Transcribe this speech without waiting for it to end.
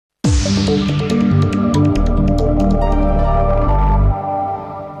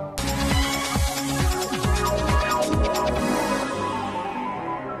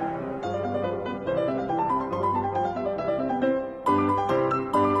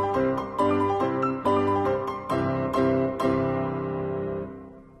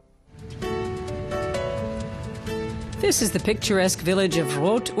This is the picturesque village of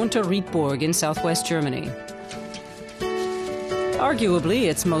Rhodt unter Rietburg in southwest Germany. Arguably,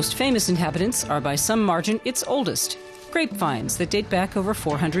 its most famous inhabitants are by some margin its oldest, grapevines that date back over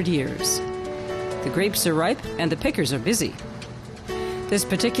 400 years. The grapes are ripe and the pickers are busy. This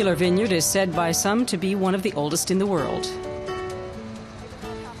particular vineyard is said by some to be one of the oldest in the world.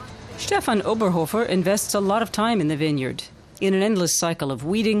 Stefan Oberhofer invests a lot of time in the vineyard, in an endless cycle of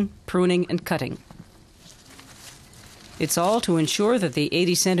weeding, pruning, and cutting. It's all to ensure that the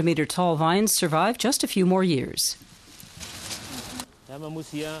 80-centimeter tall vines survive just a few more years.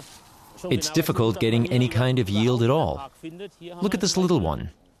 It's difficult getting any kind of yield at all. Look at this little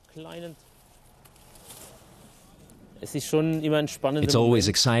one. It's always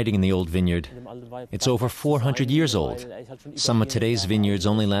exciting in the old vineyard. It's over 400 years old. Some of today's vineyards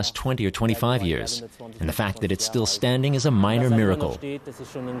only last 20 or 25 years, and the fact that it's still standing is a minor miracle.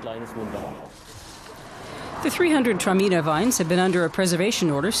 The 300 Traminer vines have been under a preservation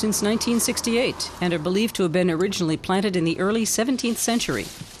order since 1968 and are believed to have been originally planted in the early 17th century.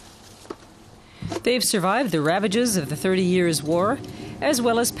 They've survived the ravages of the 30 Years' War, as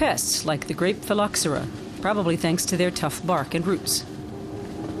well as pests like the grape phylloxera, probably thanks to their tough bark and roots.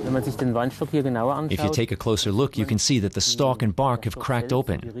 If you take a closer look, you can see that the stalk and bark have cracked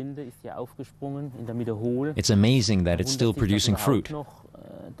open. It's amazing that it's still producing fruit.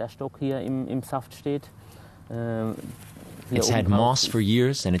 It's had moss for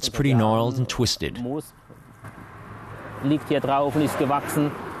years and it's pretty gnarled and twisted.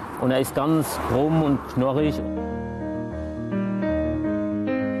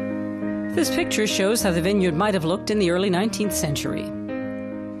 This picture shows how the vineyard might have looked in the early 19th century.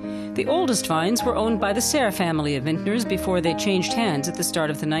 The oldest vines were owned by the Serre family of vintners before they changed hands at the start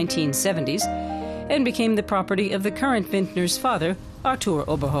of the 1970s and became the property of the current vintner's father, Rhodter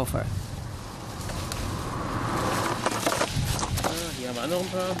Oberhofer.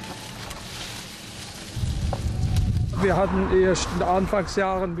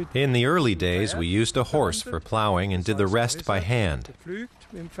 In the early days, we used a horse for plowing and did the rest by hand.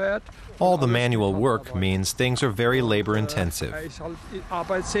 All the manual work means things are very labor-intensive.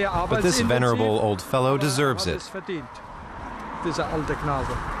 But this venerable old fellow deserves it.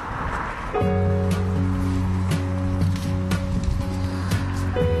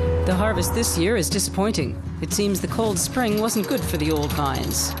 The harvest this year is disappointing. It seems the cold spring wasn't good for the old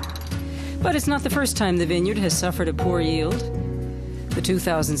vines. But it's not the first time the vineyard has suffered a poor yield. The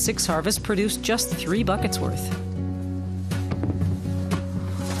 2006 harvest produced just 3 buckets worth.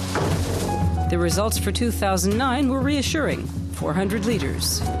 The results for 2009 were reassuring, 400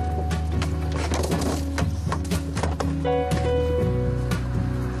 liters.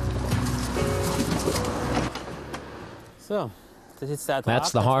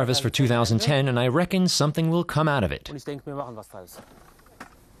 That's the harvest for 2010, and I reckon something will come out of it.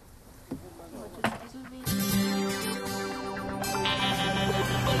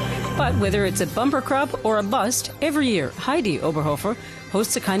 But whether it's a bumper crop or a bust, every year Heidi Oberhofer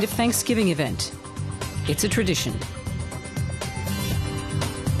hosts a kind of Thanksgiving event. It's a tradition.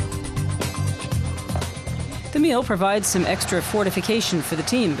 The meal provides some extra fortification for the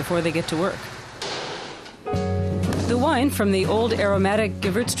team before they get to work. The wine from the old aromatic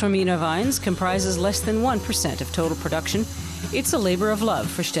Gewürztraminer vines comprises less than 1% of total production. It's a labor of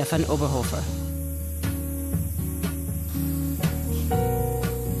love for Stefan Oberhofer.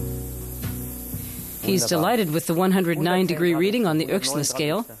 He's delighted with the 109-degree reading on the Oechsle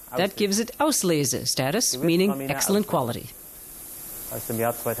scale. That gives it Auslese status, meaning excellent quality. Aus dem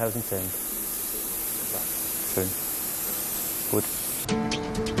Jahr 2010. Schön. Gut.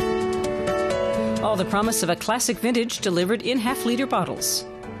 All the promise of a classic vintage delivered in half-liter bottles.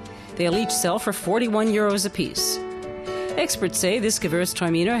 They'll each sell for 41 euros apiece. Experts say this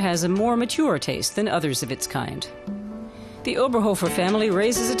Gewürztraminer has a more mature taste than others of its kind. The Oberhofer family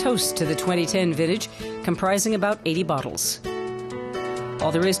raises a toast to the 2010 vintage, comprising about 80 bottles.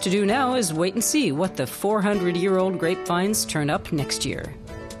 All there is to do now is wait and see what the 400-year-old grapevines turn up next year.